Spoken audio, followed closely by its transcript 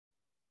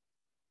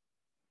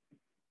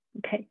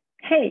Okay.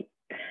 Hey,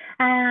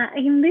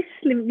 in this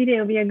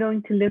video, we are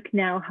going to look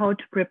now how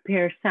to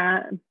prepare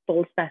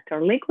samples that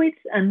are liquids,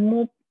 and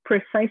more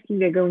precisely,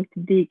 we are going to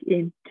dig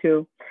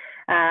into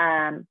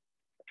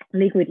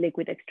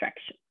liquid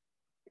extraction.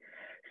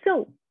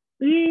 So,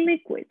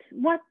 liquids,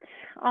 what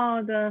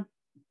are the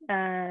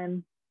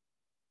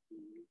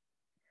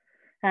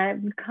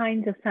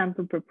kinds of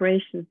sample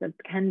preparations that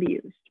can be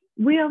used?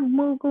 We are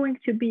more going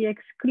to be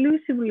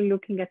exclusively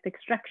looking at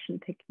extraction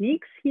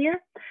techniques here.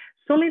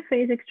 Solid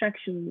phase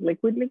extraction,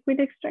 liquid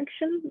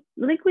extraction.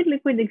 Liquid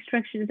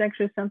extraction is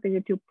actually something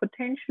that you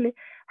potentially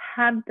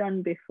have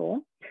done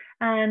before.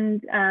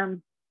 And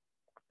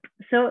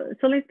so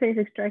solid phase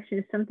extraction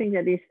is something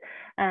that is,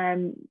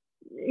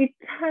 it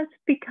has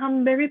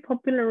become very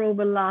popular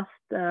over the last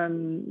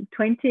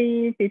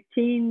 20,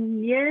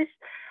 15 years.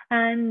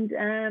 And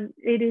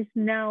it is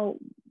now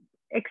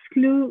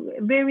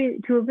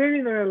to a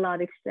very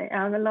large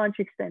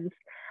extent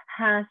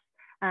has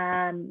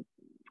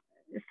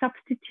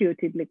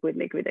substituted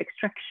liquid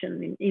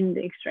extraction in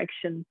the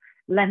extraction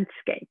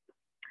landscape.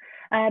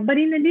 But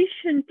in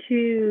addition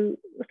to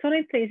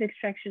solid phase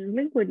extraction,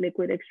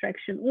 liquid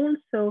extraction,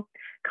 also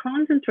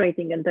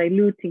concentrating and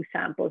diluting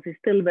samples is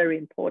still a very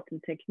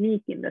important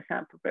technique in the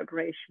sample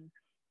preparation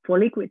for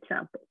liquid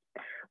samples.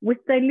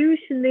 With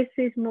dilution, this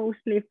is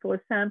mostly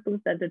for samples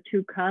that are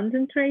too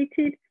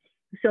concentrated,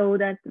 so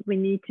that we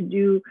need to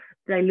do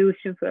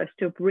dilution first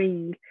to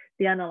bring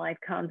the analyte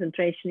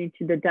concentration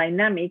into the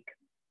dynamic,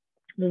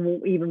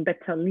 or even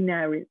better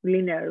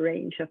linear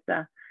range of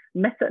the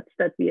methods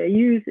that we are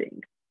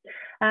using.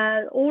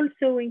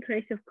 Also, in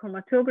case of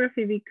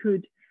chromatography, we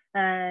could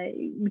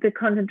the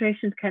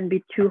concentrations can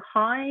be too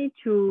high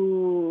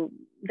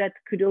that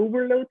could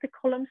overload the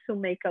column, so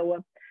make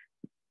our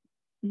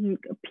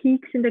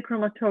peaks in the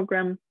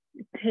chromatogram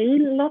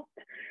tail a lot.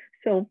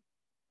 So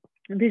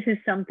this is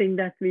something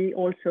that we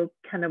also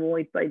can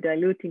avoid by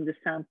diluting the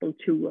sample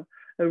to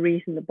a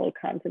reasonable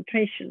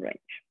concentration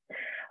range.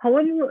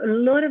 However, a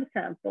lot of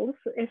samples,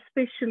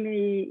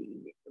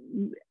 especially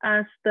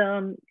as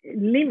the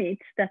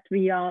limits that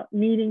we are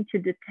needing to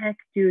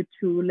detect due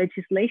to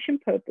legislation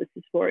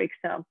purposes, for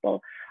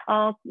example,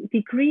 are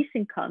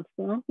decreasing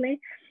constantly.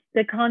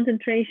 The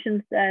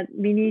concentrations that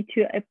we need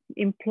to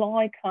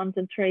imply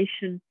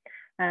concentrating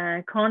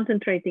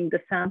the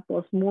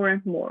samples more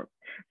and more.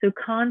 So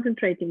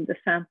concentrating the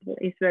sample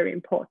is very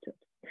important.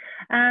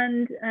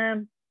 And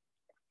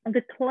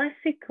the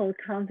classical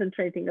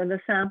concentrating of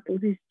the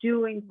samples is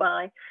doing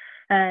by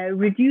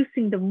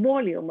reducing the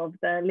volume of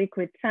the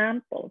liquid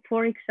sample,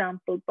 for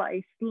example,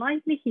 by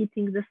slightly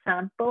heating the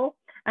sample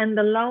and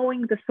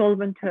allowing the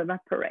solvent to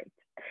evaporate.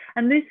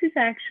 And this is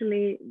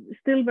actually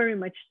still very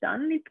much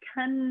done. It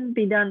can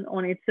be done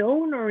on its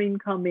own or in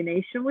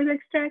combination with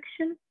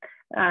extraction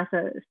as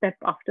a step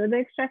after the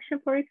extraction,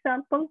 for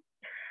example.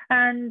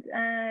 And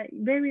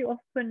very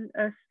often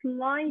a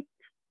slight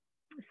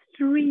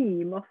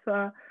stream of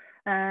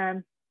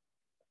an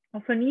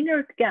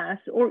inert gas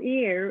or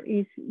air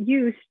is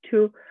used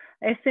to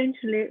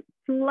essentially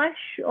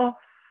flush off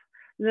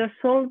the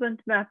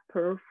solvent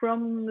vapor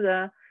from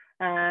the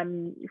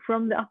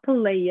upper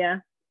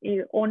layer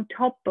on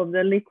top of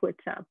the liquid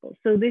sample.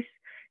 So this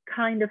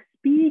kind of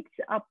speeds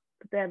up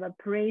the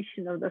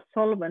evaporation of the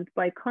solvent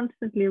by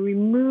constantly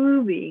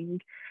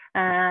removing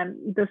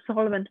the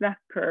solvent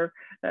vapor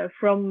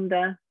from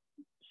the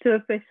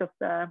surface of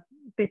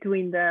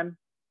between the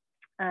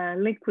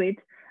liquid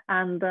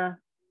and the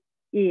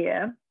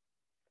air.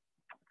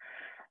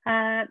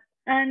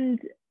 And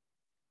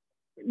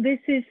this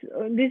is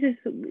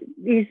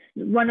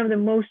one of the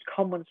most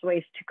common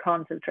ways to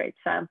concentrate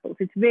samples.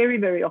 It's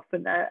very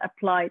often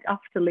applied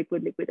after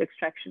liquid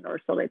extraction or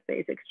solid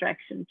phase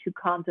extraction to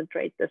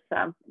concentrate the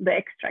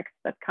extracts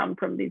that come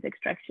from these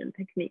extraction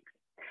techniques.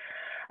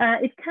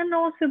 It can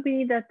also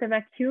be that the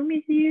vacuum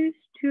is used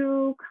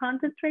to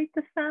concentrate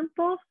the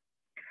samples.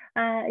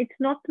 It's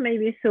not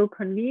maybe so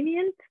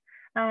convenient,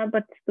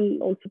 but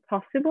still also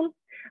possible.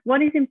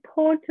 What is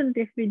important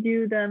if we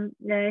do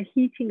the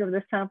heating of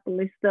the sample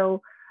is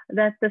though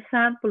that the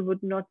sample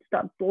would not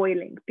start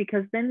boiling,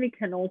 because then we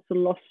can also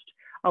lose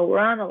our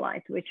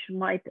analyte, which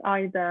might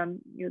either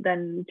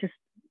then just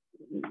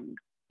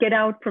get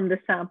out from the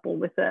sample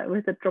with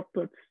the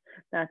droplets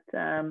that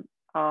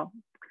are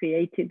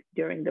created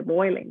during the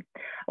boiling.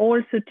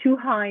 Also, too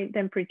high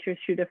temperatures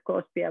should of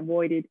course be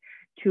avoided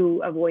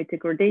to avoid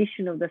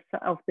degradation of the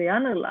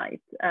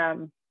analyte.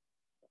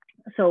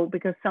 So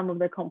because some of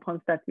the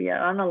compounds that we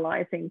are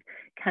analyzing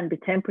can be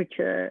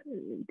temperature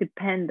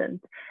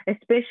dependent,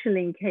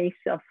 especially in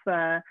case of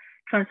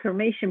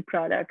transformation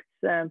products,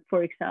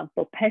 for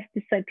example,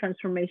 pesticide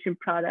transformation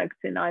products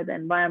in either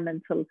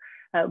environmental,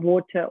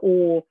 water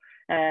or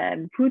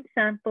food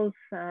samples.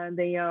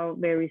 They are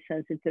very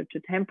sensitive to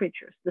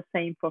temperatures. The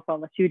same for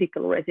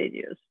pharmaceutical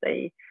residues.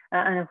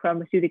 And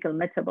pharmaceutical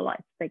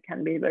metabolites, they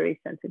can be very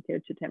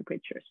sensitive to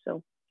temperatures.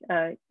 So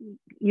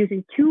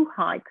using too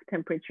high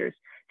temperatures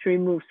to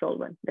remove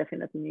solvent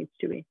definitely needs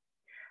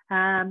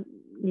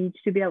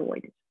to be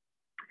avoided.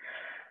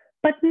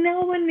 But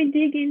now when we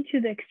dig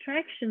into the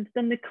extractions,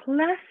 then the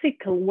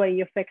classical way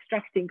of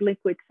extracting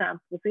liquid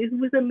samples is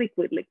with a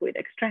liquid-liquid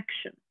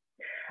extraction.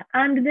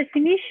 And the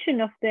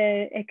definition of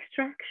the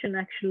extraction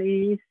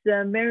actually is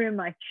very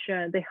much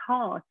the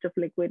heart of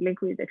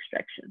liquid-liquid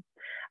extraction.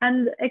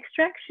 And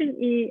extraction,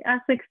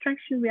 as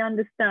extraction, we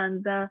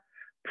understand the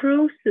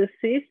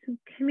processes,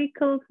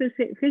 chemical,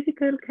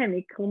 physical,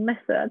 chemical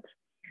methods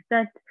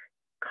that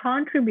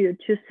contribute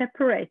to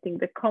separating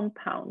the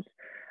compounds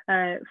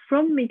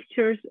from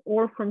mixtures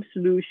or from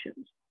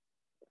solutions.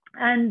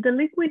 And the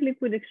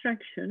liquid-liquid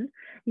extraction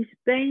is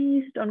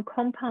based on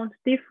compounds'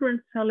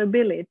 different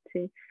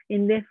solubility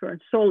in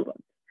different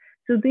solvents.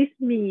 So this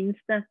means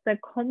that the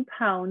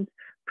compounds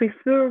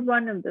prefer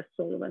one of the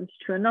solvents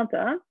to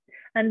another,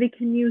 and we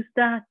can use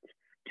that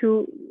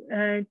to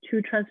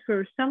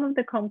transfer some of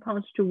the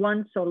compounds to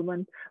one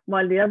solvent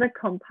while the other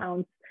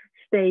compounds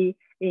stay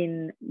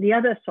in the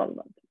other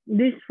solvent.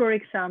 This, for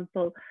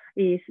example,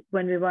 is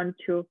when we want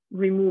to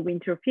remove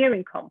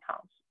interfering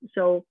compounds.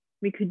 So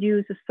we could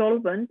use a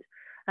solvent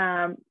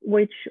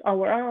which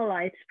our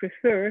analytes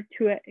prefer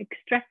to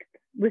extract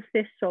with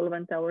this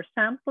solvent our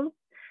sample,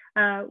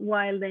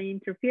 while the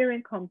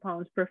interfering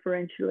compounds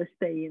preferentially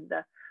stay in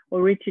the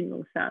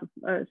original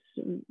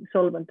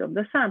solvent of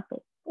the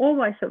sample, or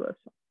vice versa.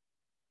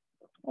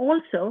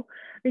 Also,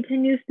 we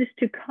can use this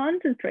to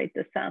concentrate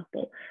the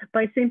sample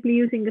by simply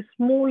using a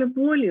smaller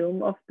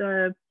volume of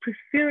the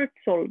preferred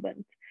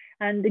solvent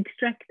and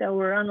extract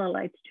our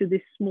analytes to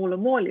this smaller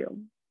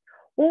volume.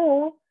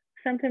 Or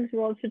sometimes we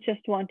also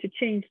just want to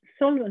change the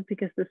solvent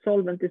because the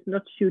solvent is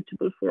not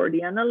suitable for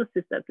the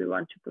analysis that we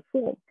want to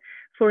perform.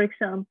 For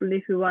example,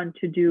 if we want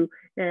to do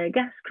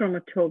gas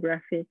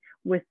chromatography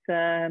with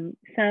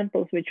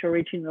samples which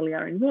originally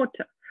are in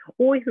water,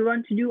 or if we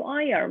want to do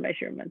IR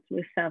measurements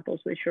with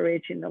samples which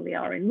originally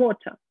are in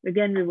water.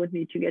 Again, we would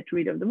need to get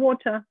rid of the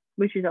water,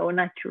 which is our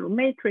natural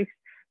matrix,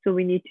 so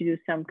we need to do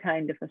some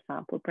kind of a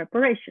sample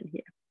preparation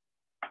here.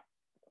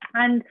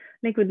 And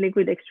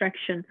liquid-liquid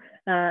extraction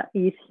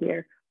is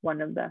here one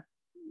of the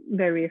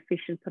very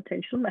efficient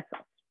potential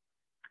methods.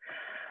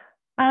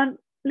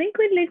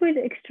 Liquid-liquid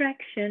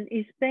extraction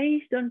is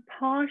based on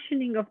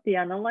partitioning of the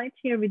analyte.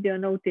 Here we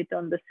denote it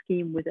on the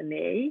scheme with an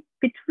A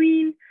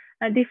between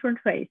different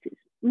phases.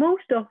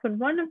 Most often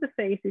one of the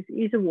phases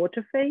is a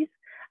water phase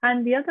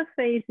and the other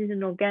phase is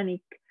an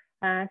organic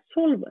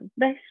solvent.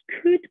 This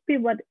could be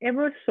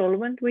whatever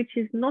solvent which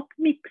is not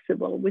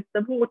mixable with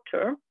the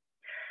water,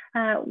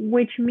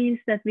 which means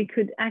that we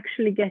could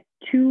actually get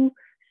two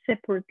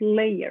separate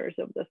layers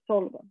of the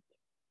solvent.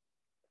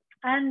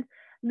 And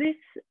this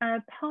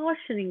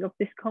partitioning of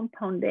this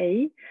compound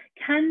A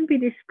can be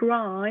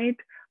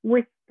described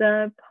with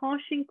the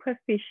partitioning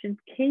coefficient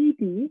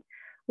Kd,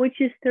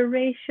 which is the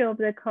ratio of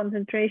the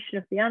concentration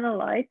of the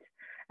analyte,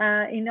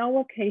 in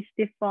our case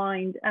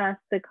defined as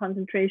the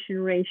concentration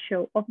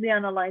ratio of the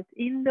analyte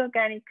in the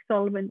organic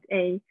solvent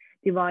A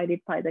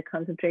divided by the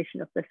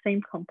concentration of the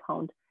same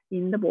compound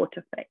in the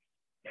water phase.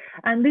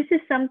 And this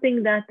is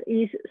something that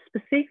is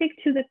specific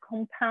to the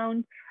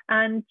compound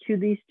and to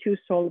these two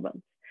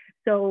solvents.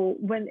 So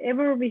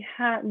whenever we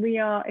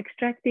are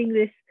extracting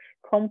this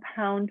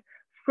compound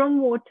from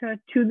water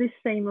to the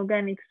same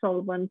organic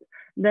solvent,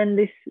 then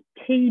this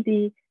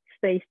Kd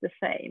stays the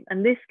same.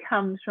 And this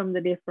comes from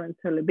the different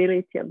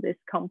solubility of this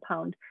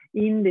compound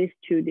in these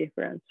two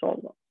different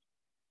solvents.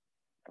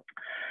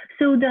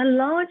 So the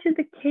larger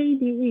the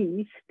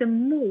Kd is, the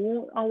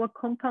more our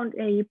compound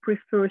A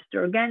prefers the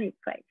organic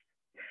phase.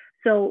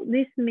 So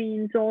this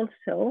means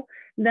also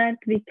that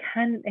we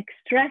can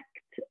extract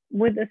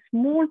with a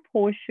small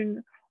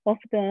portion of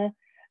the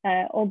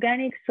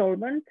organic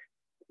solvent,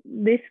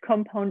 this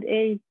compound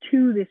A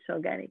to this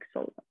organic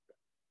solvent.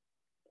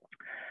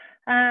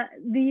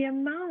 The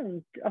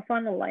amount of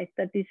analyte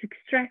that is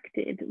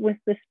extracted with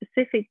the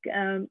specific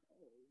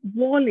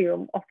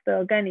volume of the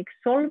organic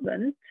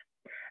solvent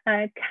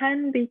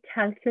can be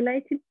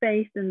calculated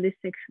based on this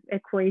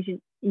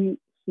equation E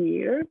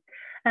here.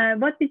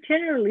 What we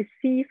generally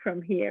see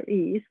from here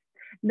is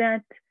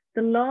that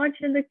the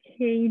larger the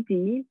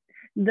Kd,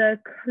 the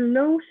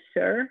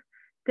closer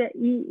the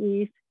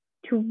E is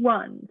to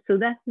 1. So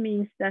that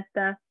means that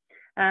the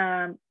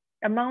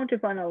amount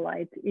of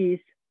analyte is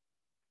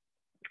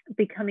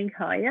becoming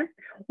higher.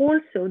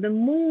 Also, the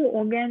more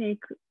organic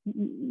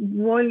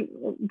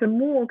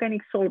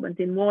solvent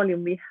in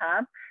volume we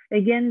have,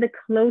 again, the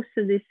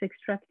closer this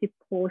extracted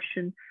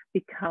portion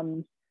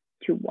becomes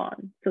to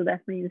 1. So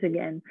that means,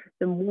 again,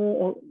 the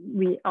more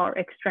we are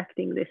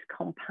extracting this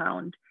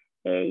compound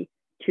A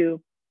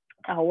to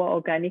our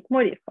organic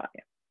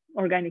modifier,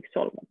 organic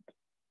solvent.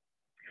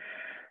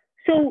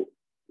 So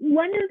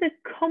one of the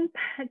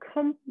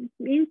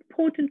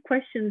important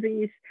questions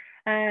is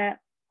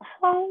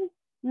how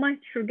much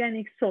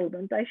organic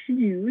solvent I should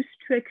use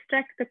to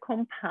extract the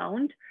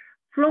compound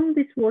from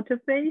this water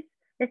phase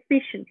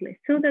efficiently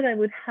so that I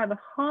would have a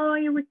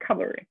high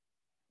recovery.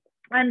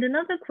 And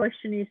another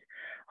question is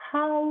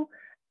how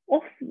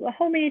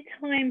many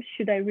times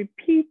should I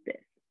repeat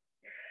this?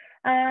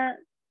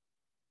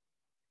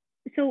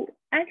 so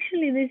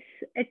actually this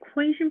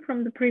equation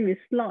from the previous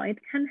slide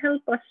can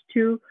help us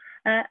to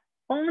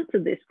answer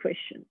this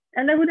question.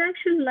 And I would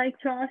actually like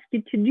to ask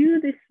you to do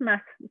this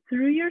math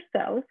through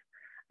yourself.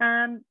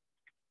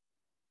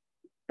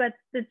 But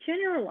the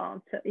general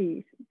answer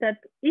is that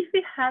if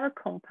we have a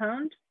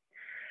compound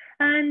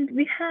and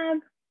we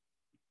have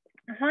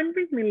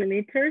 100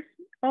 milliliters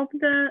of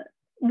the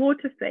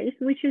water phase,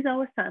 which is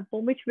our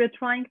sample, which we're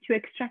trying to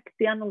extract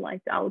the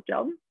analyte out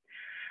of,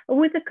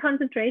 with a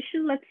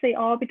concentration, let's say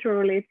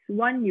arbitrarily it's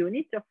 1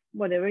 unit of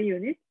whatever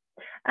unit,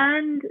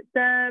 and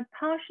the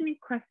partitioning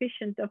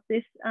coefficient of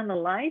this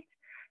analyte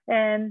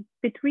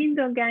between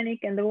the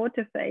organic and the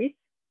water phase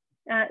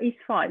is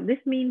 5.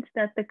 This means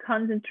that the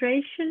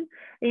concentration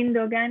in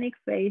the organic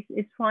phase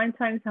is 5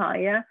 times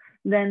higher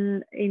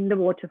than in the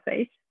water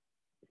phase.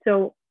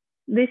 So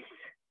this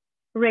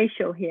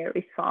ratio here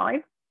is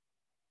 5.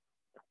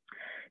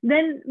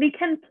 Then we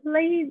can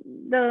play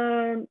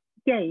the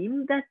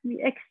game that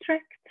we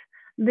extract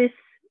this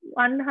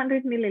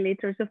 100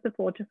 milliliters of the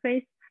water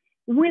phase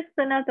with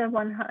another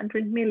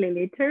 100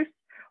 milliliters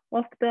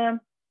of the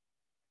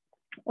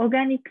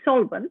organic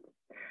solvent.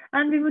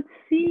 And we would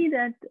see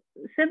that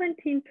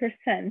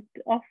 17%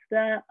 of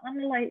the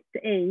analyte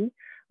A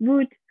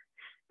would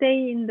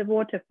stay in the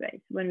water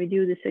phase when we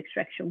do this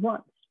extraction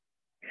once.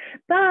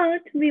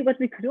 But what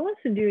we could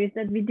also do is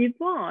that we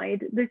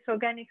divide this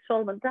organic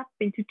solvent up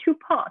into 2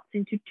 parts,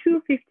 into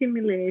 2 50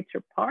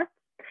 milliliter parts,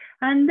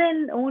 and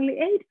then only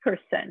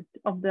 8%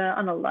 of the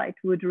analyte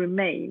would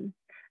remain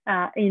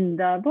in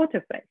the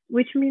water phase,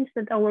 which means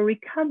that our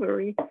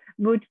recovery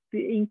would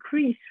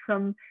increase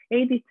from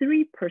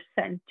 83%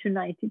 to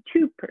 92%,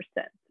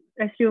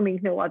 assuming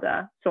no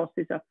other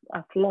sources of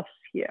loss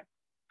here.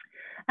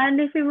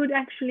 And if we would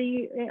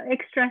actually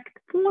extract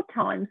 4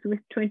 times with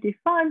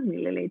 25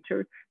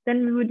 milliliters,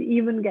 then we would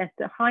even get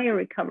a higher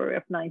recovery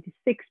of 96%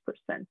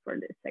 for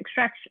this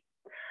extraction.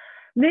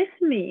 This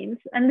means,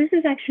 and this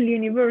is actually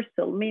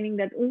universal, meaning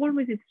that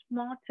always it's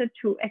smarter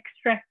to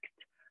extract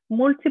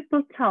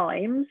multiple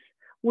times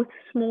with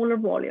smaller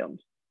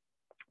volumes.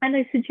 And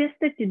I suggest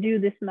that you do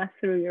this math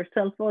through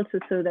yourself also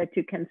so that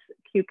you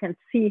can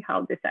see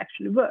how this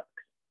actually works.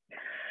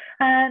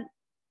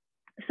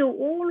 So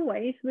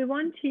always we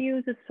want to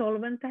use a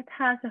solvent that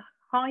has a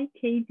high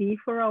Kd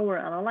for our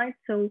analyte.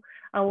 So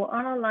our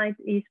analyte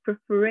is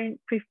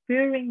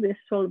preferring this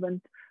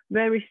solvent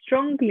very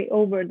strongly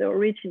over the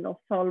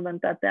original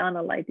solvent that the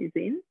analyte is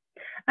in.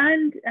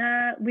 And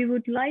we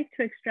would like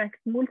to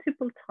extract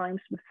multiple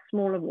times with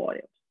smaller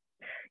volumes.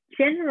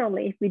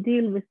 Generally, if we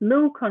deal with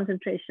low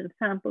concentration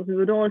samples, we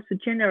would also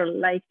generally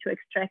like to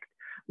extract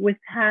with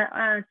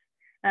as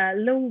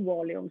low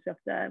volumes of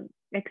the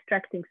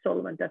extracting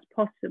solvent as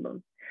possible.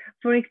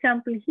 For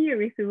example,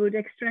 here, if we would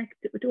extract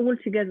it all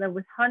together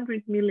with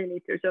 100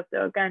 milliliters of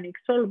the organic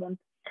solvent,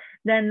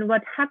 then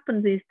what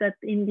happens is that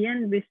in the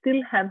end, we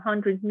still have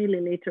 100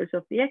 milliliters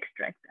of the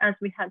extract as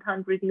we had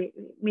 100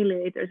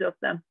 milliliters of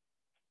the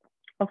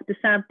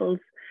sample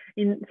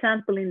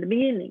in the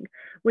beginning,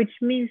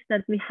 which means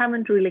that we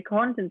haven't really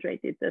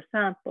concentrated the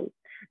sample.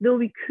 Though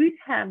we could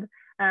have,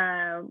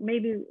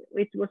 maybe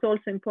it was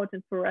also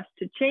important for us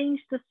to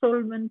change the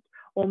solvent,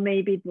 or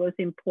maybe it was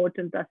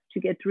important us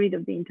to get rid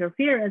of the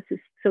interferences.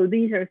 So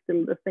these are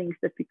still the things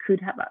that we could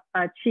have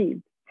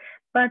achieved.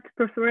 But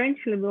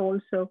preferentially, we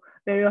also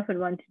very often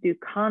want to do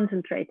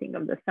concentrating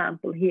of the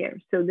sample here.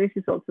 So this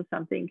is also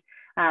something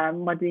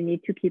what we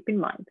need to keep in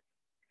mind.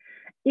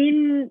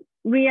 In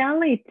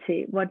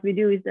reality, what we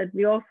do is that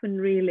we often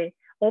really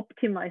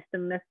optimize the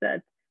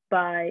method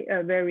by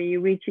a very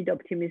rigid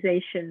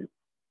optimization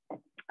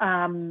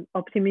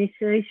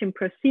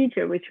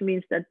procedure, which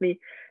means that we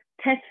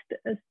test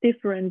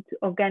different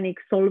organic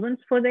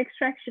solvents for the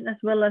extraction, as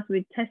well as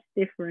we test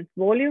different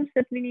volumes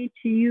that we need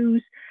to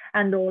use,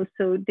 and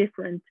also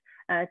different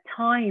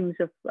times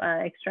of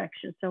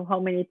extraction. So how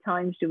many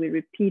times do we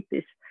repeat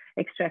this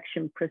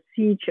extraction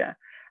procedure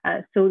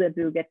so that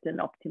we'll get an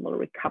optimal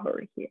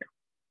recovery here.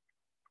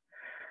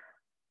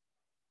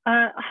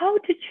 How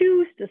to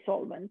choose the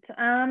solvent?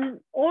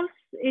 Also,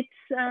 it's,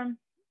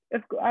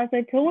 as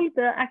I told,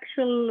 the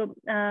actual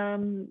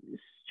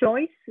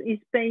choice is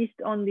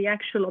based on the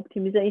actual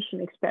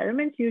optimization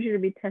experiment. Usually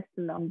we test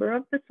a number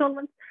of the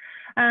solvents,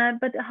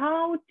 but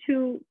how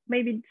to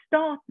maybe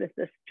start with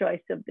this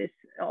choice of the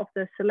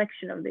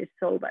selection of these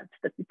solvents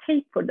that we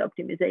take for the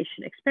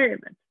optimization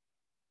experiment.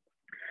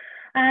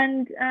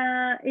 And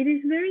it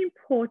is very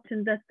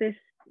important that this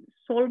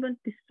solvent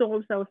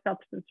dissolves our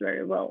substance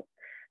very well.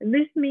 And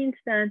this means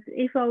that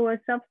if our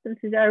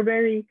substances are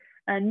very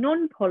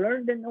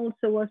non-polar, then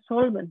also a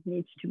solvent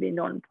needs to be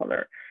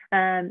non-polar.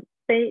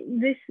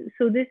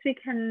 So this we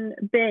can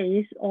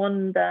base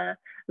on the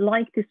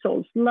like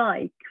dissolves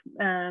like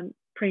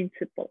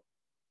principle.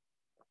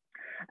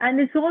 And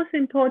it's also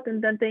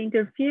important that the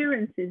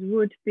interferences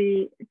would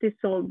be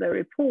dissolved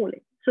very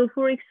poorly. So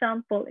for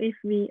example, if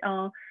we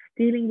are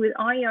dealing with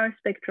IR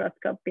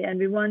spectroscopy and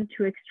we want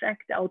to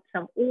extract out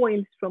some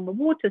oils from a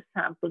water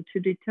sample to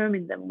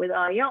determine them with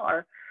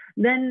IR,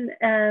 then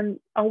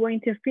our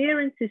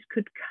interferences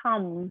could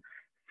come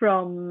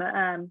from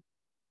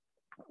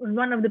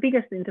one of the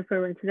biggest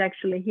interferences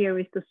actually here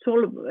is the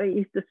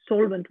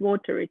solvent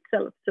water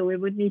itself. So we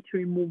would need to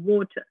remove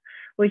water,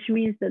 which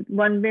means that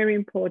one very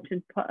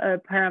important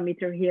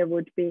parameter here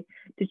would be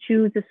to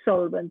choose a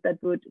solvent that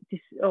would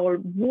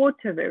dissolve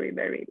water very,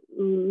 very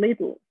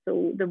little.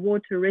 So the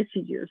water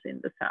residues in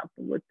the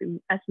sample would be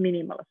as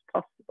minimal as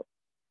possible.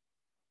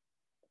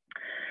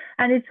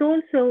 And it's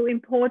also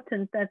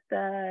important that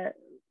the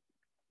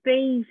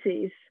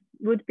bases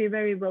would be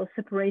very well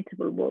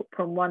separatable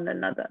from one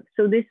another.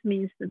 So this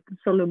means that the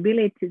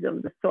solubilities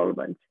of the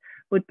solvents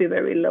would be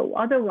very low.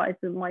 Otherwise,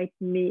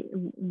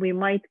 we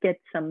might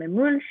get some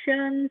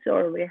emulsions,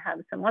 or we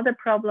have some other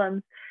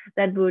problems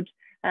that would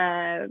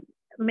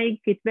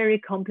make it very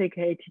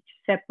complicated to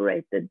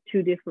separate the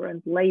two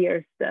different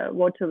layers, the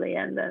water layer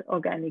and the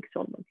organic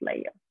solvent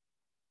layer.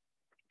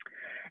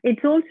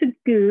 It's also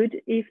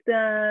good if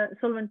the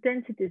solvent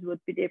densities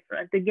would be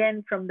different.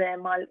 Again, from the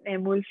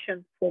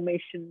emulsion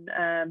formation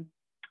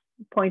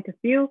point of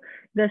view,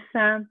 the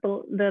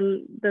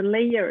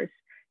layers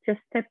just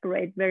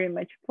separate very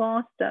much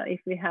faster if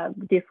we have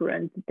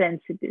different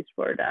densities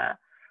for the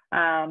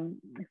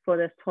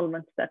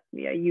solvents that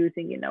we are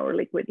using in our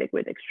liquid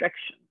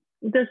extraction.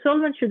 The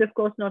solvent should, of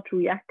course, not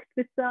react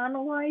with the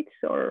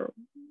analytes, or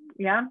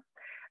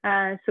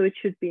so it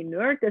should be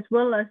inert, as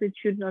well as it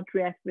should not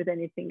react with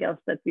anything else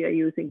that we are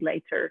using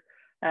later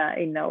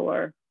in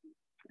our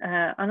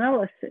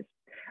analysis.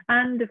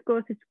 And of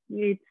course,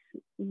 it's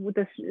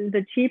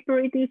the cheaper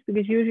it is,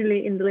 because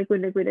usually in the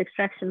liquid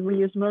extraction we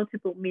use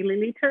multiple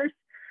milliliters,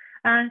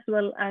 as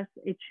well as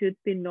it should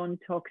be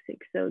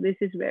non-toxic. So this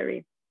is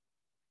very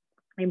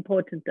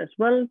important as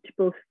well,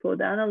 both for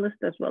the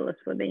analyst as well as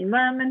for the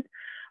environment.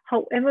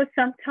 However,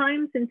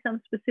 sometimes in some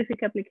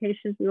specific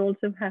applications, we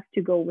also have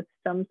to go with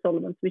some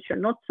solvents which are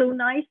not so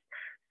nice.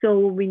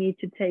 So we need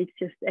to take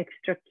just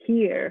extra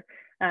care,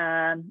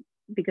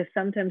 because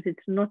sometimes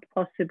it's not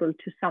possible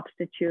to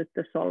substitute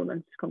the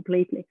solvents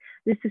completely.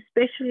 This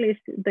especially is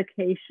the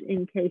case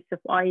in case of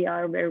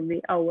IR,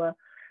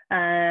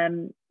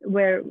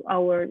 where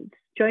our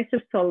choice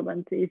of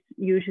solvent is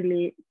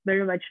usually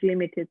very much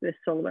limited with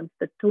solvents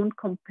that don't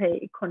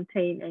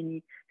contain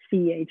any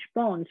CH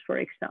bonds, for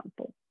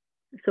example.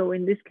 So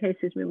in these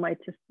cases, we might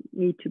just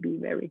need to be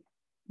very,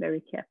 very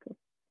careful.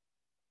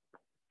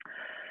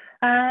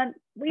 In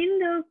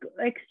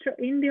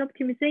the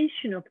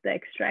optimization of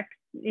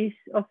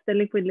the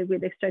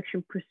liquid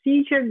extraction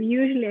procedure, we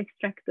usually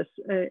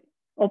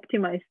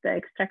optimize the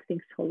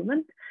extracting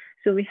solvent.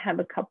 So we have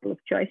a couple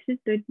of choices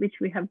which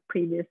we have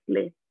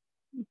previously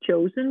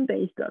chosen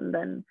based on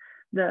then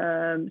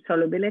the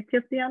solubility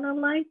of the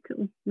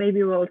analyte.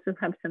 Maybe we also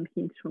have some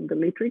hints from the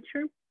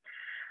literature.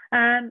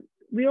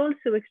 We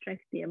also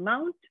extract the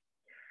amount,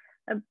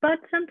 but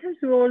sometimes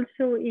we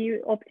also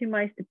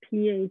optimize the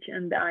pH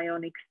and the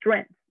ionic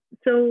strength.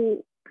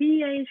 So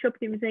pH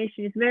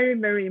optimization is very,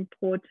 very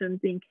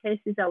important in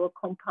cases our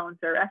compounds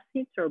are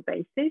acids or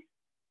bases.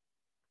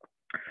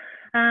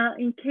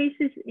 In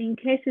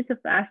cases of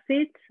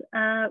acids,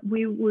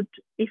 we would,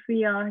 if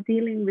we are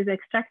dealing with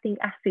extracting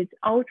acids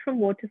out from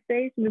water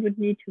phase, we would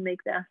need to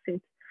make the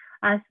acids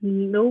as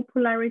low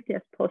polarity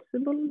as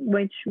possible,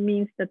 which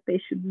means that they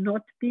should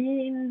not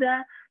be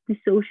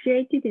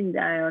dissociated in the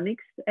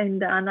ionics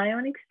and the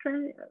anionic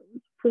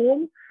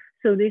form.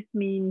 So this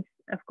means,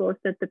 of course,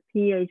 that the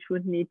pH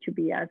would need to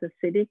be as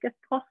acidic as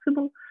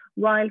possible,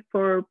 while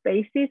for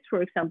bases,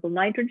 for example,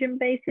 nitrogen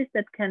bases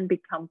that can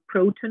become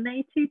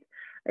protonated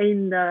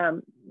in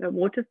the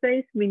water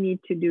phase, we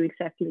need to do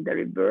exactly the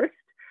reverse.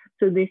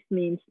 So this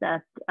means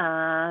that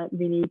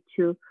we need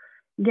to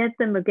get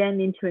them again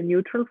into a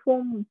neutral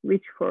form,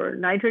 which for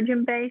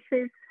nitrogen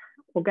bases,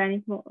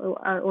 organic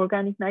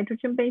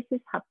nitrogen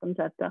bases, happens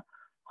at the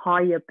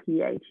higher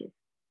pHs.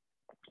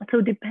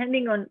 So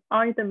depending on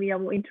either we are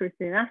more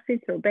interested in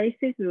acids or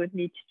bases, we would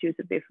need to choose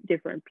a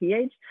different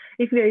pH.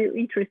 If we are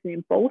interested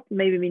in both,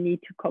 maybe we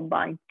need to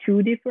combine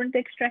two different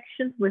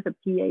extractions with a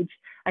pH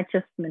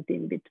adjustment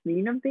in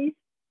between of these.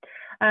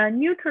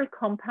 Neutral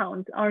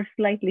compounds are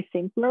slightly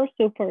simpler,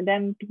 so for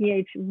them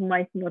pH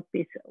might not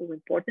be so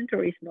important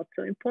or is not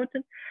so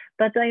important,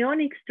 but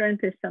ionic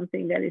strength is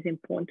something that is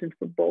important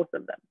for both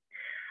of them.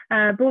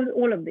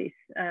 All of these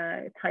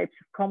types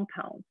of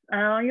compounds.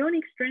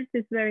 Ionic strength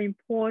is very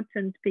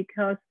important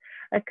because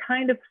a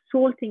kind of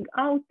salting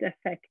out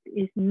effect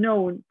is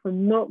known for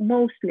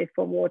mostly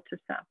for water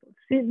samples.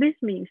 So this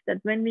means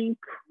that when we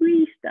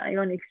increase the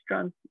ionic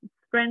strength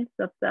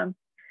of the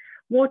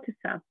water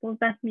sample,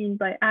 that means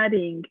by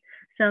adding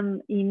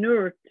some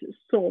inert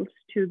salts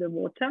to the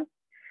water,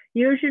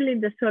 usually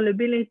the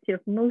solubility of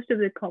most of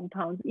the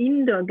compounds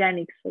in the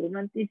organic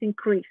solvent is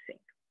increasing.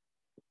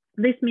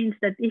 This means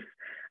that if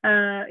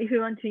we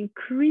want to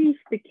increase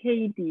the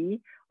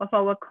KD of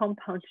our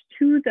compounds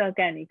to the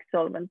organic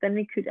solvent, then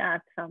we could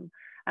add some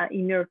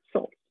inert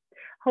salts.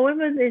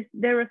 However,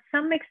 there are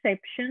some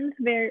exceptions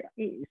where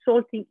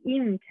salting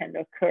in can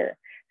occur.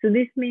 So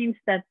this means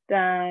that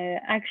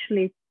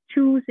actually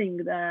choosing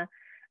the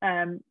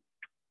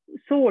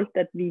salt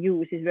that we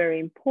use is very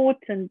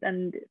important,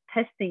 and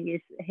testing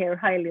is here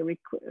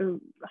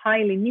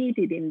highly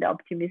needed in the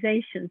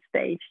optimization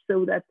stage,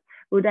 so that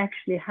would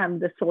actually have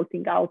the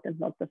salting out and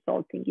not the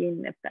salting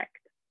in effect.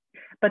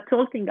 But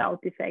salting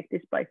out effect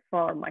is by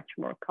far much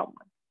more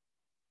common.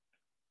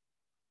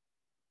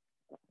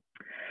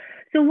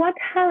 So what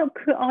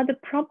are the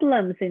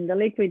problems in the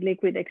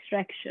liquid-liquid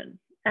extraction,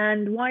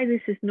 and why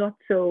this is not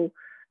so,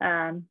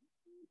 why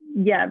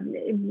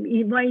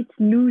it's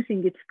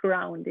losing its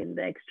ground in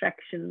the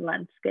extraction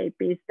landscape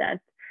is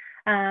that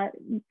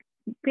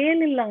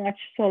fairly large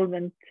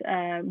solvent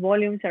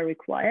volumes are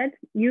required.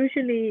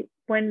 Usually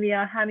when we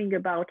are having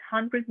about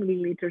 100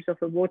 milliliters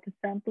of a water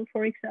sample,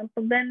 for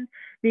example, then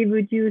we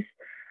would use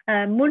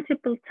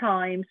multiple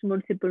times,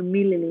 multiple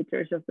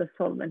milliliters of the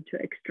solvent to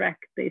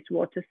extract these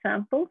water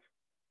samples.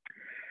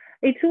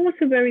 It's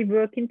also very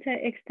work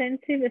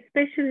extensive,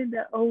 especially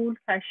the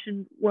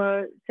old-fashioned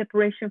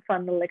separation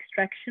funnel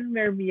extraction,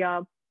 where we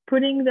are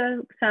putting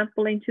the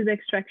sample into the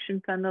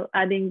extraction funnel,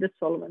 adding the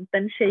solvent,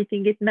 then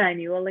shaking it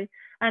manually,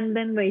 and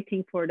then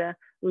waiting for the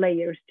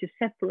layers to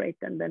separate,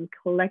 and then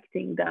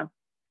collecting the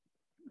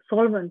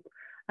solvent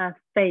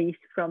phase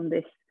from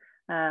this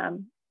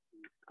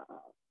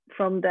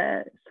from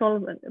the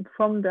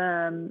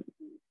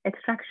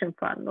extraction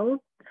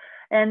funnel.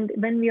 And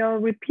when we are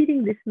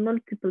repeating this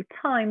multiple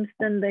times,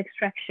 then the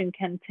extraction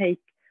can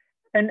take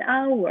an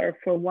hour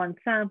for one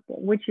sample,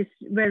 which is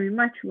very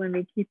much when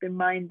we keep in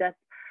mind that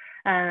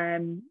a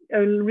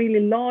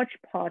really large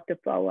part of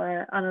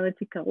our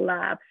analytical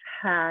labs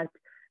had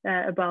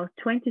about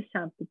 20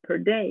 samples per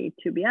day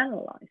to be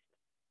analyzed.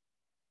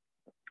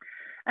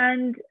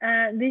 And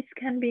this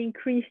can be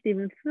increased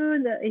even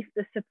further if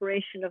the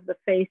separation of the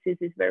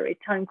phases is very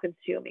time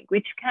consuming,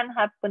 which can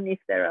happen if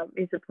there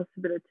is a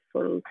possibility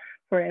for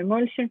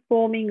emulsion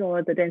forming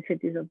or the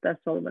densities of the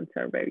solvents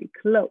are very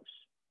close.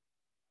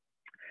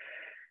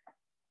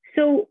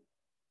 So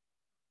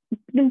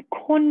the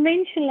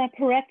conventional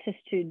apparatus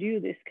to do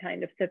this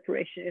kind of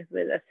separation is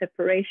with a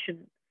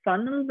separation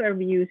funnel where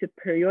we use a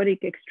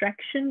periodic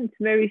extraction. It's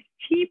very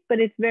cheap, but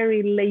it's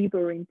very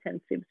labor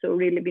intensive. So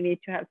really we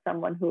need to have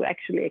someone who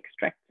actually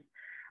extracts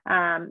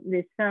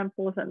these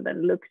samples and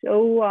then looks,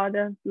 oh, are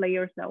the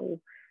layers now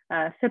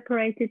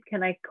separated?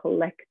 Can I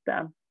collect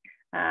the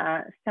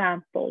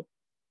sample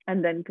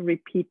and then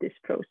repeat this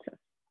process?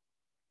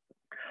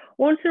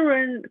 Also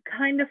in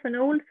kind of an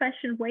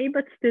old-fashioned way,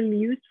 but still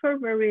used for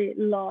very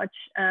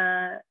large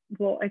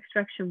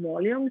extraction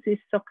volumes is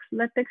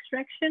Soxhlet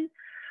extraction,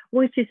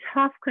 which is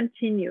half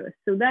continuous.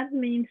 So that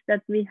means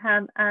that we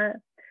have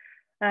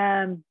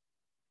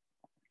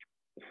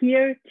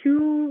here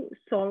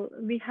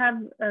we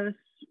have a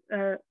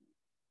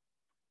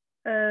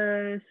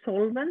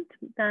solvent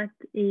that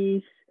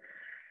is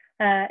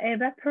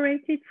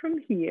evaporated from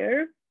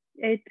here.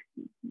 It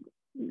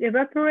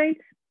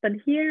evaporates, but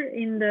here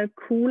in the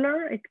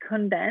cooler it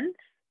condenses.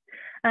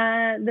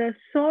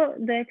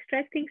 The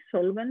extracting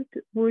solvent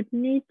would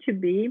need to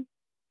be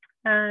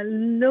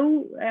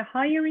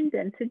higher in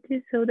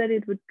density so that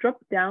it would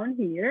drop down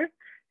here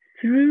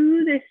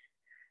through this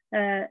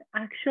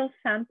actual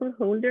sample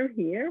holder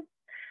here.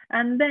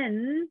 And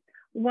then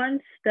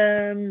once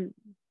the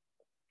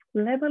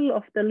level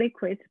of the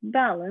liquid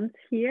balance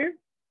here,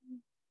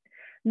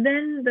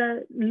 then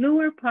the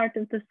lower part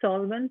of the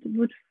solvent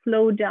would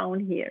flow down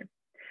here.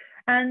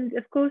 And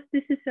of course,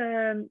 this is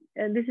a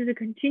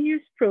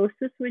continuous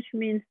process, which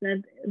means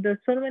that the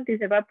solvent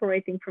is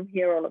evaporating from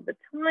here all of the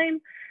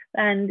time,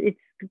 and it's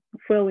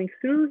flowing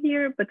through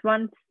here. But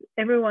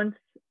every once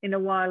in a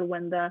while,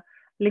 when the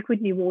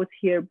liquid levels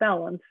here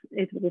balance,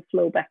 it will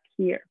flow back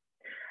here.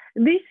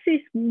 This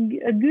is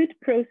a good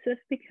process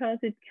because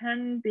it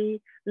can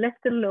be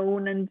left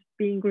alone and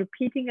being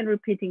repeating and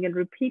repeating and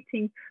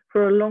repeating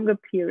for a longer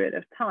period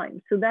of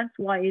time. So that's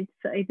why it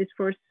is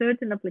for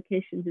certain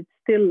applications, it's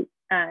still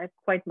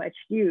quite much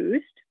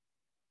used.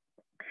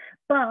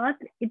 But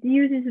it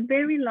uses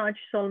very large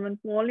solvent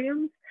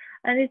volumes,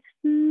 and it's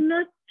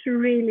not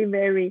really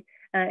very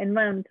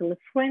environmentally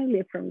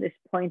friendly from this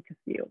point of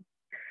view.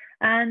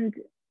 And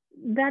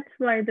that's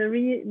why the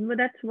reason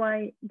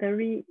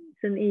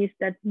is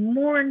that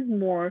more and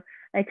more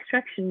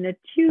extraction in a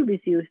tube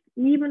is used,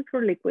 even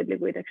for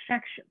liquid-liquid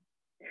extraction.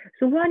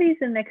 So what is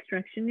an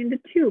extraction in the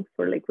tube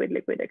for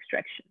liquid-liquid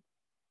extraction?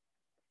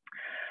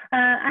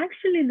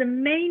 Actually, the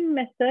main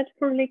method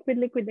for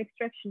liquid-liquid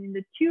extraction in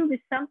the tube is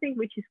something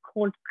which is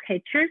called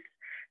catchers.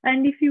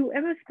 And if you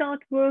ever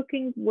start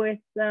working with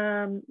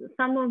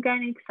some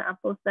organic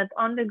samples that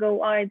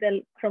undergo either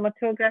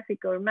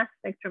chromatographic or mass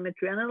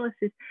spectrometry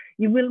analysis,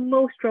 you will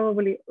most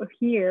probably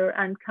hear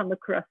and come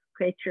across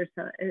catchers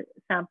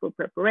sample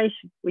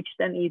preparation, which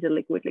then is a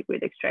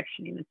liquid-liquid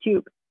extraction in a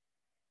tube.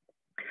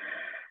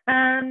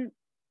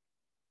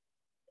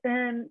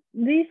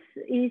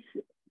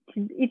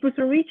 It was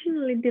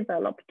originally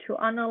developed to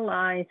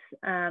analyze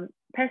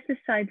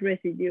pesticide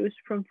residues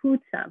from food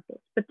samples,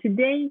 but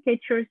today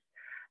catchers,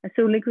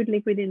 so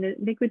liquid-liquid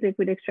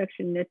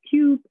extraction in a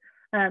tube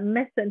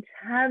methods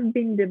have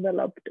been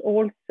developed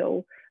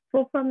also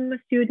for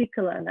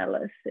pharmaceutical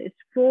analysis,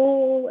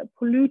 for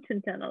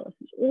pollutant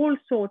analysis, all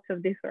sorts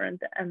of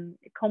different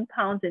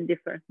compounds in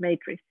different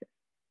matrices.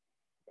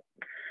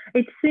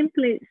 It's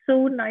simply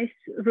so nice,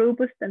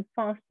 robust, and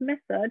fast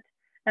method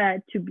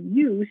to be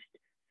used.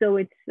 So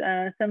it's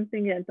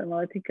something that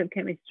analytical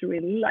chemists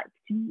really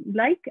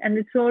like, and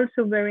it's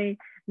also very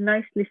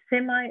nicely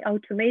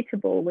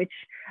semi-automatable, which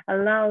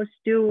allows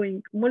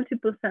doing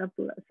multiple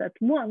samples at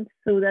once,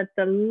 so that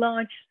the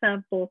large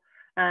sample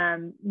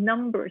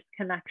numbers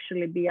can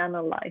actually be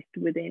analyzed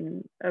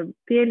within a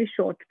fairly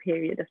short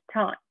period of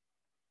time.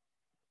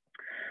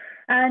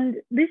 And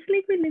this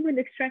liquid-liquid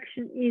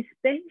extraction is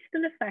based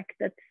on the fact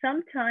that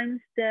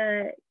sometimes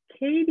the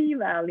KD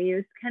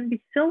values can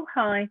be so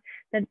high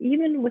that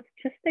even with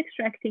just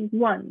extracting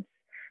once,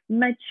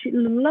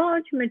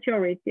 large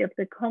majority of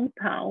the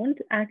compound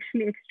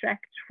actually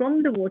extracts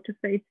from the water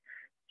phase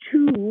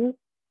to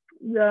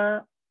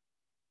the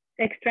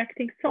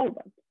extracting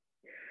solvent.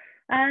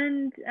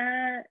 And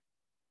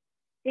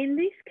in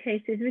these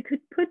cases, we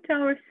could put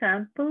our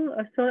sample,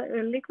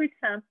 a liquid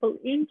sample,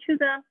 into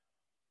the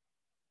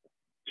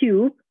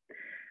tube,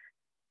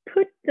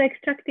 put the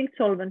extracting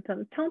solvent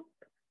on top,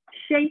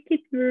 shake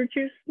it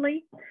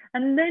vigorously,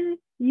 and then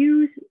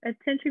use a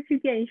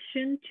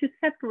centrifugation to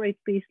separate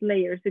these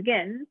layers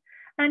again,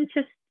 and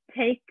just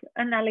take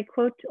an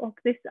aliquot of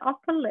this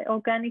upper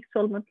organic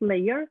solvent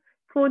layer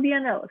for the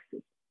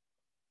analysis.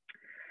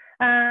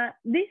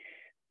 This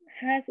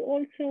has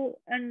also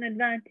an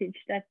advantage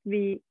that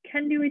we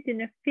can do it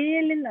in a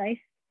fairly nice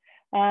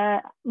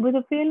with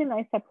a fairly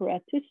nice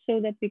apparatus, so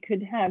that we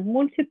could have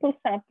multiple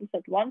samples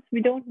at once.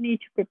 We don't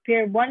need to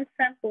prepare one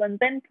sample and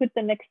then put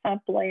the next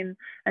sample in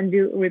and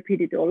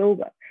repeat it all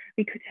over.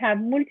 We could have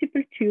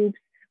multiple tubes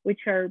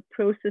which are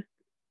processed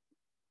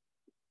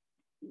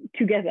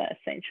together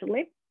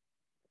essentially,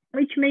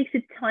 which makes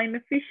it time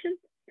efficient.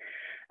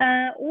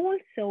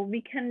 Also,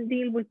 we can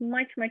deal with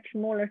much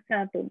smaller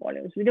sample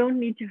volumes. We don't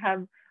need to have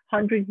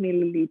 100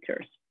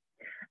 milliliters.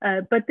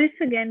 But this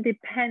again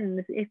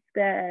depends if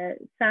the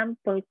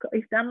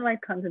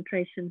analyte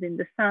concentrations in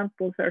the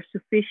samples are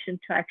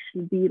sufficient to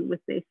actually deal with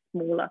this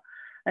smaller,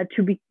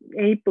 to be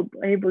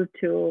able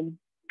to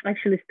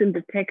actually still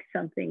detect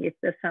something if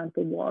the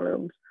sample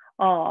volumes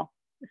are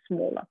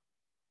smaller.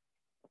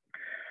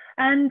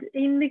 And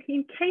in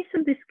case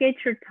of the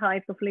Sketcher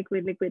type of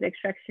liquid-liquid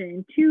extraction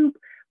in tube,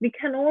 we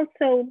can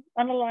also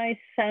analyze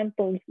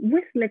samples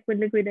with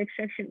liquid-liquid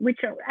extraction,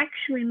 which are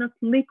actually not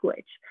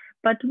liquid,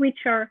 but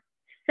which are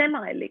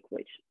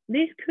semi-liquid.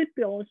 This could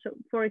be also,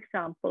 for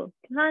example,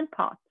 plant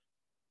parts,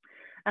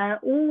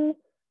 or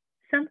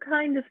some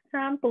kind of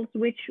samples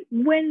which,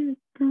 when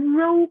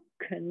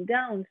broken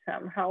down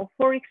somehow,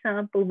 for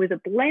example, with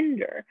a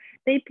blender,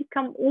 they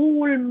become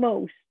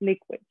almost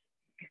liquid.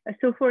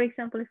 So, for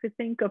example, if you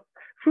think of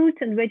fruits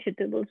and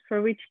vegetables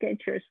for which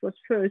Sketchers was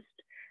first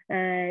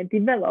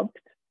developed,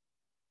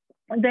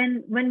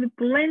 then when we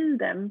blend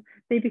them,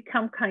 they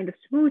become kind of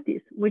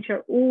smoothies, which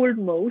are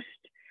almost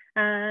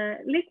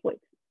liquid.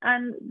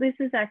 And this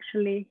is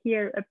actually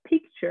here a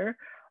picture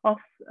of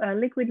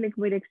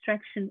liquid-liquid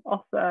extraction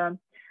of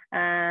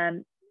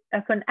an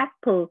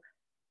apple.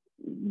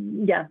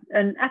 Yeah,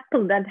 an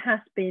apple that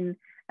has been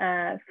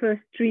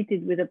first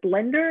treated with a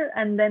blender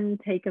and then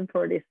taken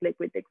for this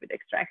liquid-liquid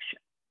extraction.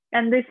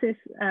 And this is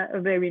a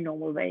very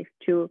normal way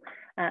to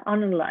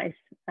analyze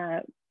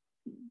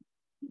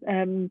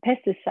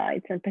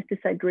pesticides and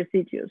pesticide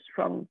residues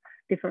from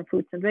different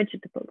fruits and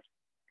vegetables.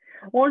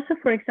 Also,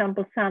 for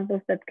example,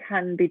 samples that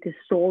can be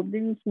dissolved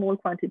in small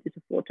quantities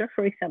of water,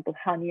 for example,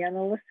 honey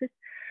analysis,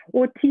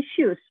 or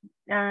tissues,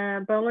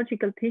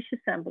 biological tissue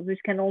samples,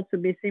 which can also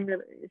be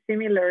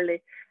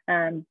similarly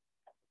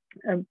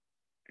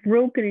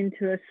broken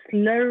into a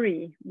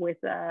slurry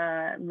with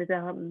a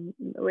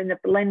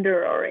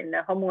blender or in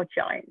a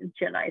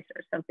homogenizer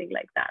or something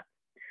like that.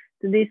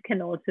 So these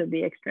can also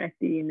be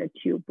extracted in a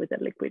tube with a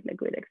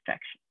liquid-liquid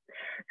extraction.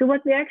 So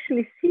what we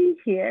actually see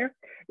here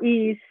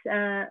is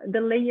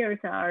the layers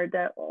are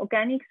the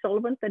organic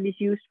solvent that is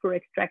used for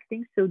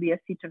extracting, so the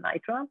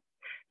acetonitrile.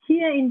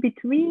 Here in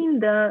between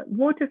the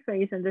water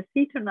phase and the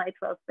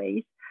acetonitrile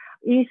phase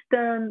is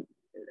the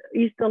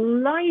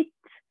light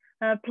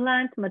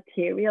plant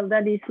material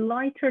that is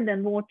lighter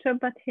than water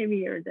but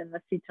heavier than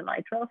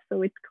acetonitrile.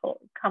 So it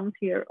comes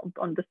here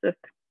on the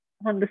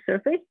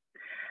surface.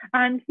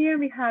 And here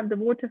we have the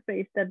water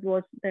phase that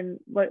was then,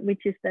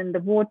 which is then the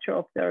water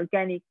of the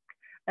organic,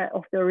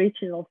 of the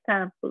original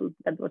sample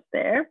that was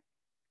there.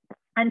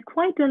 And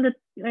quite on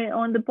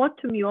the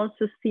bottom, you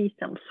also see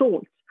some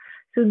salts.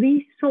 So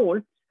these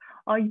salts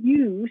are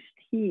used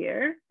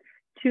here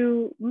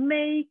to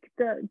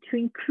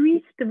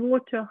increase the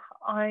water,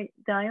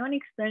 the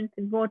ionic strength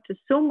in water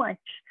so much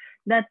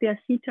that the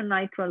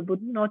acetonitrile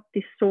would not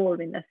dissolve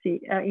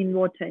in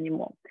water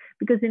anymore.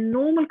 Because in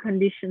normal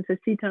conditions,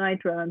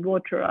 acetonitrile and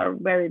water are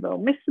very well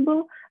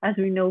miscible. As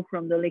we know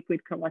from the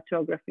liquid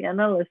chromatography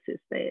analysis,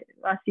 the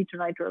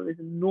acetonitrile is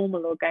a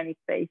normal organic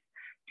base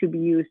to be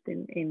used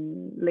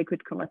in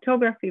liquid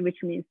chromatography,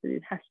 which means that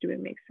it has to be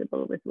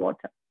mixable with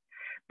water.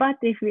 But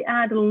if we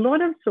add a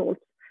lot of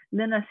salts,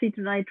 then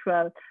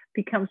acetonitrile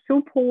becomes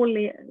so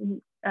poorly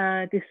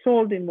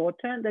dissolved in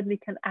water that we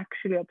can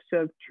actually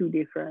observe two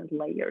different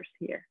layers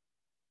here.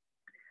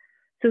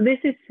 So this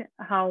is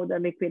how the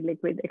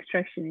liquid-liquid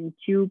extraction in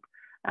tube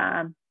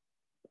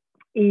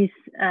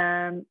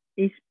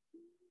is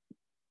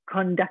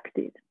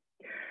conducted.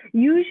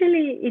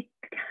 Usually it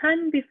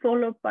can be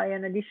followed by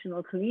an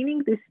additional cleaning.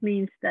 This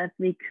means that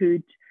we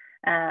could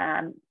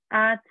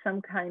add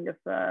some kind of,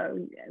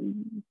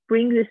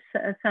 bring this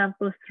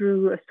sample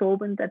through a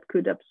solvent that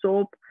could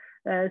absorb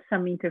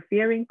some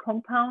interfering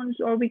compounds,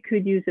 or we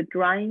could use a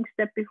drying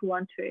step if we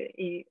want to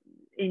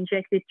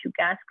inject it to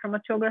gas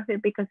chromatography,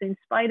 because in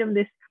spite of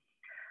this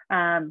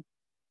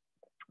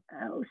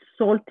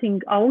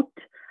salting out,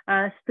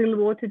 still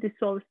water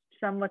dissolves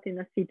somewhat in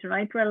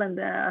acetonitrile, and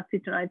the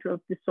acetonitrile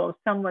dissolves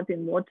somewhat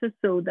in water.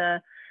 So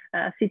the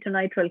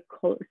acetonitrile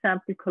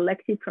sample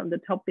collected from the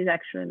top is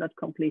actually not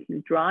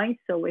completely dry.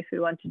 So if we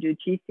want to do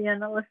GC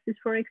analysis,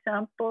 for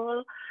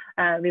example,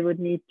 we would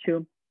need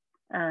to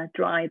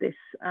dry this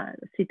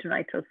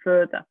acetonitrile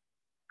further.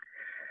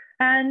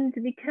 And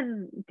we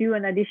can do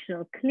an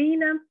additional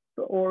cleanup,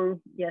 or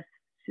yes,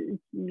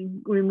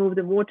 remove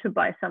the water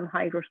by some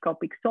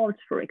hygroscopic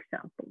salts, for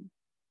example.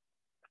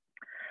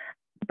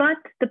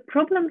 But the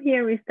problem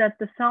here is that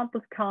the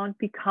samples can't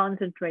be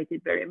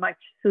concentrated very much.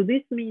 So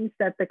this means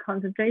that the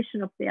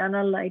concentration of the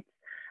analytes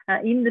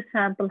in the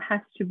sample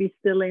has to be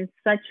still in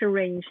such a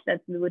range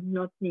that we would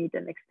not need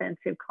an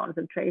extensive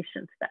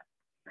concentration step.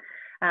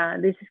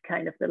 This is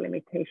kind of the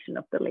limitation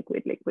of the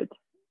liquid-liquid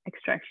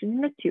extraction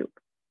in a tube.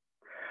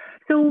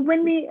 So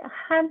when we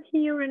have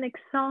here an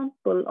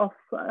example of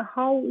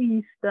how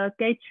is the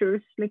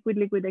Gaucher's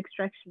liquid-liquid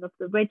extraction of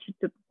the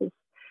vegetables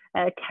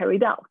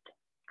carried out.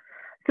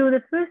 So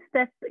the first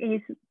step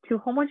is to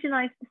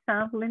homogenize the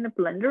sample in a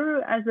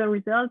blender. As a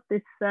result,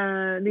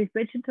 these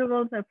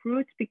vegetables and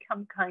fruits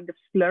become kind of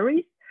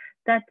slurries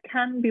that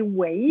can be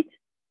weighed.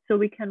 So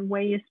we can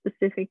weigh a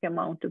specific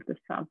amount of the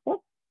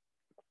sample.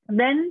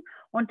 Then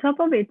on top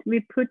of it,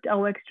 we put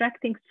our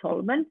extracting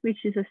solvent,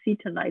 which is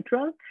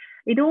acetonitrile.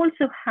 It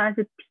also has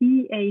a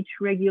pH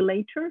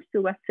regulator,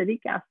 so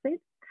acetic acid.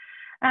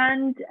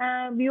 And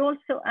we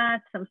also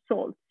add some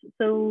salts.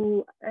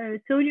 So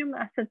sodium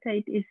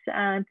acetate is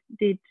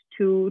added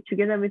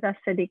together with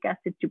acetic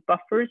acid to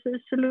buffer the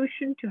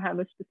solution to have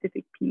a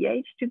specific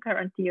pH to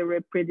guarantee a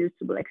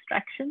reproducible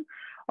extraction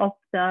of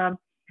the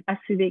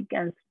acidic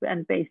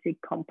and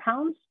basic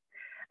compounds.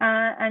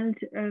 And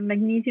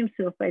magnesium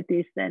sulfate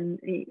is then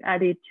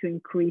added to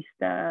increase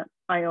the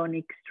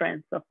ionic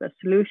strength of the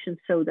solution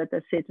so that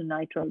the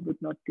acetonitrile would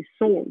not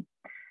dissolve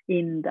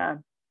in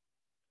the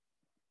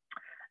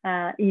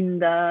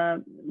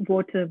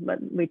water,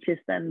 which is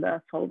then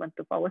the solvent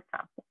of our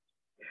sample.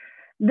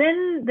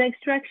 Then the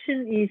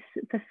extraction is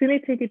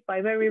facilitated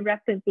by very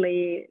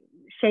rapidly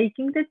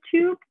shaking the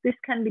tube. This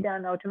can be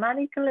done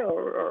automatically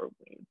or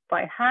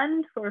by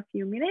hand for a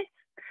few minutes.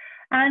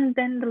 And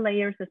then the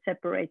layers are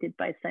separated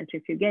by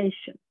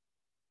centrifugation.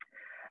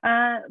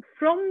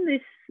 From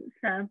this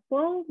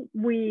sample,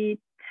 we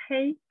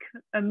take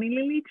a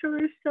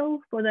milliliter or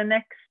so for the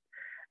next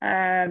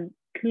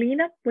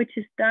cleanup, which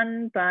is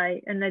done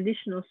by an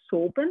additional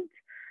solvent.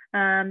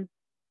 And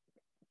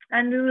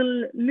we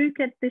will look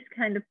at this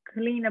kind of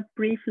cleanup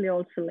briefly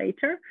also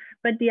later.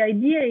 But the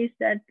idea is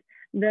that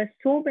the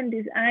solvent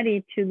is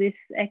added to this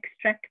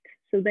extract.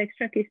 So the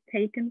extract is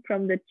taken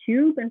from the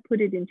tube and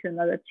put it into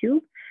another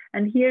tube.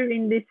 And here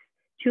in this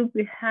tube,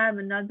 we have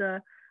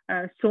another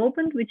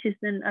solvent, which is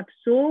then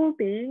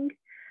absorbing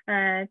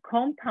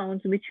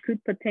compounds which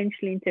could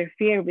potentially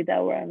interfere with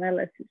our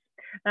analysis.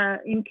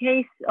 In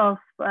case of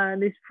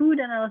this food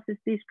analysis,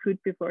 this could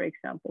be, for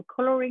example,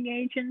 coloring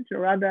agents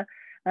or other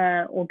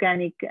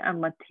organic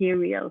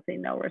materials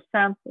in our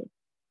sample.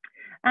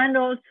 And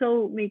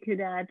also we could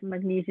add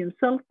magnesium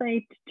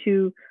sulfate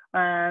to,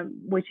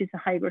 which is a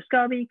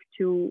hygroscopic,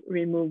 to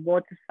remove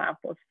water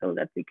samples so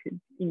that we could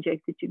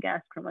inject it to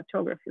gas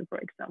chromatography, for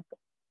example.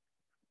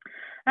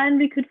 And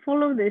we could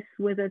follow this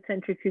with a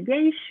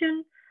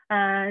centrifugation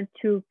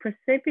to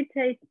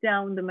precipitate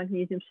down the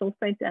magnesium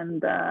sulfate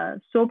and the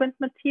solvent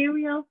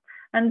material,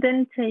 and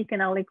then take an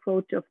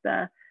aliquot of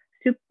the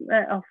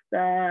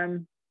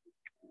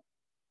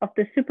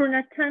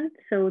supernatant,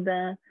 so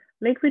the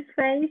liquid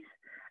phase,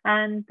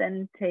 and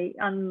then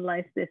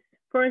analyze this,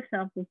 for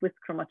example, with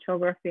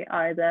chromatography,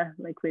 either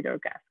liquid or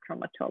gas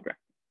chromatography.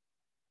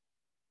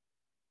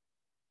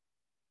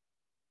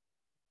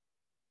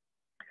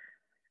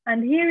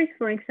 And here is,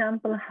 for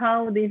example,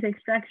 how these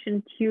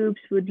extraction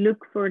tubes would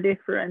look for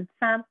different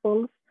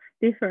samples,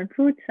 different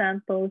food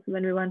samples,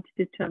 when we want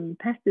to determine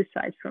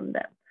pesticides from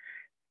them.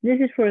 This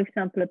is, for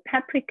example, a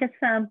paprika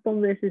sample.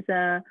 This is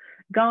a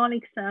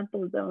garlic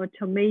sample, a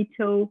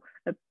tomato,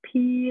 a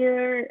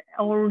pear,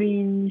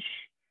 orange,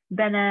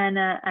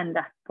 banana, and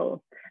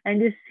apple.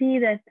 And you see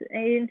that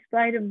in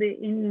spite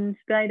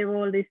of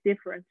all these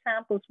different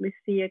samples, we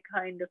see a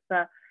kind of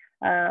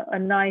a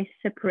nice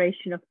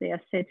separation of the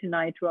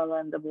acetonitrile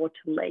and the water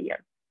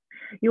layer.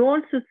 You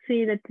also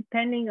see that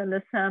depending on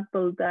the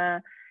sample,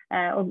 the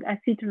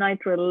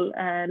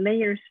acetonitrile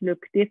layers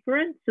look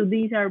different. So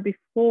these are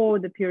before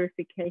the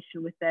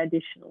purification with the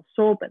additional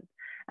sorbent.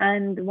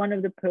 And one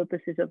of the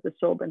purposes of the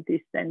sorbent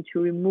is then to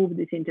remove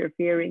these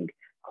interfering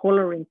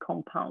coloring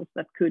compounds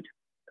that could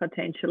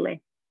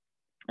potentially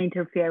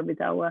interfere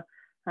with our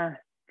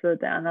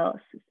further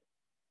analysis.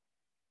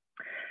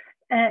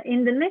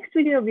 In the next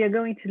video, we are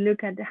going to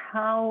look at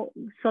how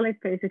solid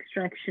phase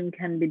extraction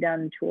can be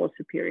done to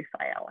also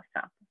purify our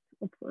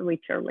samples,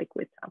 which are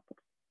liquid samples.